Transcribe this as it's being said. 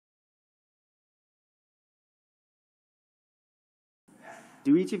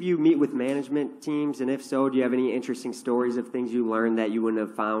do each of you meet with management teams? And if so, do you have any interesting stories of things you learned that you wouldn't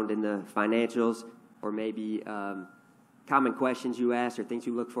have found in the financials, or maybe common questions you ask or things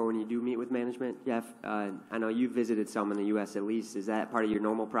you look for when you do meet with management? Geoff, I know you visited some in the U.S. at least. Is that part of your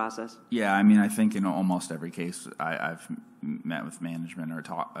normal process? Yeah, I mean, I think in almost every case I've met with management or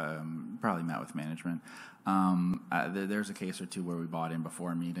probably met with management. There's a case or two where we bought in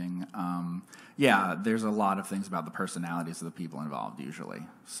before a meeting. Yeah, there's a lot of things about the personalities of the people involved usually.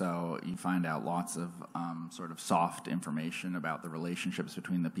 So you find out lots of sort of soft information about the relationships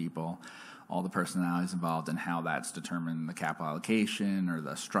between the people, all the personalities involved, and how that's determined the capital allocation or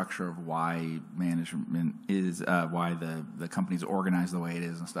the structure of why management is, why the company's organized the way it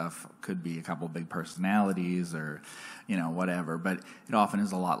is and stuff. Could be a couple of big personalities or, whatever. But it often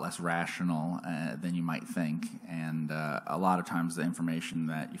is a lot less rational than you might think. And a lot of times the information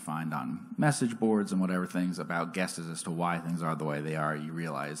that you find on message boards and whatever things about guesses as to why things are the way they are, you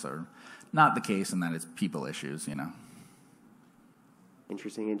realize are not the case, and that it's people issues,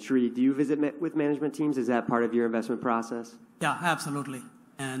 Interesting. And Shree, do you visit with management teams? Is that part of your investment process? Yeah, absolutely.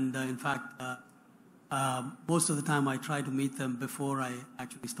 And in fact, most of the time I try to meet them before I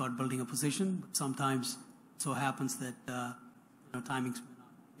actually start building a position. But sometimes it so happens that timings may not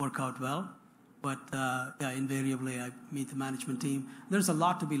work out well. But yeah, invariably I meet the management team. There's a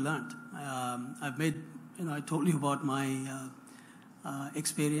lot to be learned. I told you about my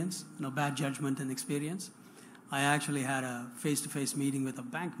experience, bad judgment and experience. I actually had a face-to-face meeting with a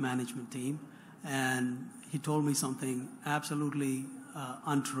bank management team, and he told me something absolutely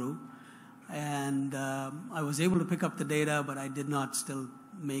untrue. And I was able to pick up the data, but I did not still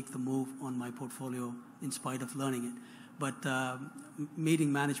make the move on my portfolio in spite of learning it. But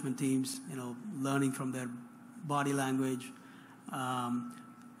meeting management teams, learning from their body language,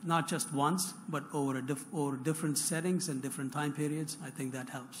 not just once, but over different settings and different time periods, I think that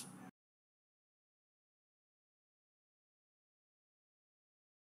helps.